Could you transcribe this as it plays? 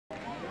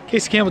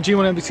Casey Campbell,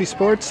 G1 NBC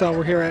Sports.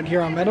 We're here at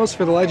Huron Meadows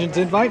for the Legends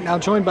Invite. Now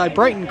joined by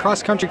Brighton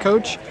cross-country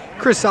coach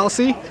Chris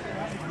Elsey.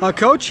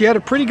 Coach, you had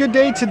a pretty good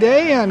day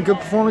today and good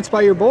performance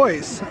by your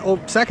boys.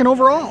 Second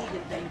overall.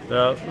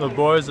 Yeah, the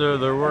boys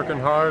they're working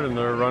hard and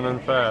they're running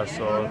fast,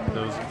 so it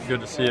was good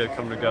to see it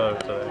come together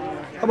today.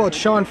 How about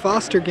Sean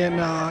Foster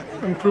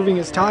improving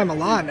his time a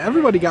lot?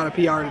 Everybody got a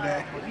PR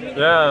today.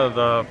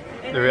 Yeah,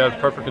 we had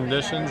perfect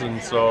conditions,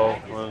 and so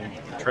when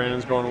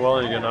training's going well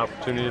and you get an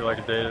opportunity like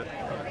a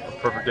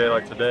perfect day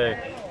like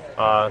today,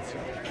 it's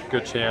a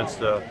good chance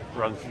to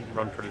run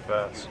pretty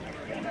fast.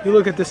 You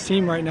look at this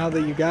team right now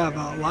that you got,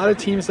 a lot of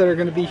teams that are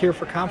going to be here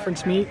for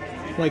conference meet,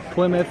 like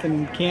Plymouth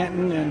and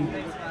Canton, and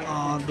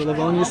the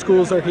Livonia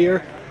schools are here.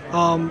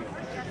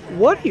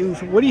 What do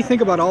you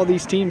think about all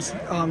these teams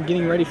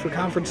getting ready for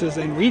conferences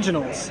and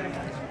regionals?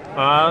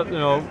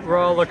 We're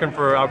all looking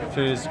for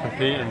opportunities to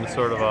compete and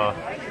sort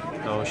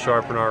of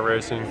sharpen our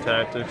racing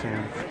tactics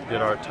and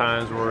get our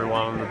times where we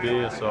want them to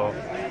be. So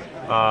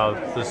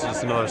this is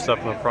just another step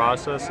in the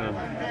process, and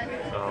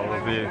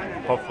we'll be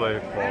hopefully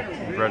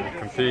ready to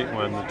compete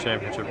when the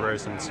championship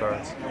racing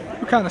starts.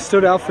 What kind of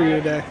stood out for you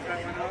today?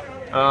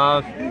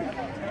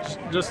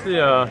 Just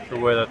the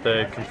way that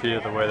they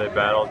competed, the way they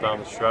battled down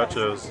the stretch.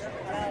 It was,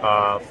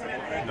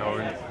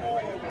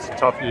 it's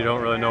tough. You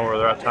don't really know where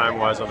they're at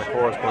time-wise on the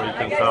course, but you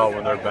can tell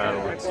when they're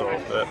battling. So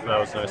that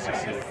was nice to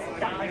see.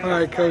 All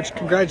right, Coach.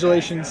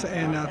 Congratulations,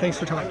 and thanks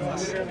for talking to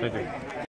us. Thank you.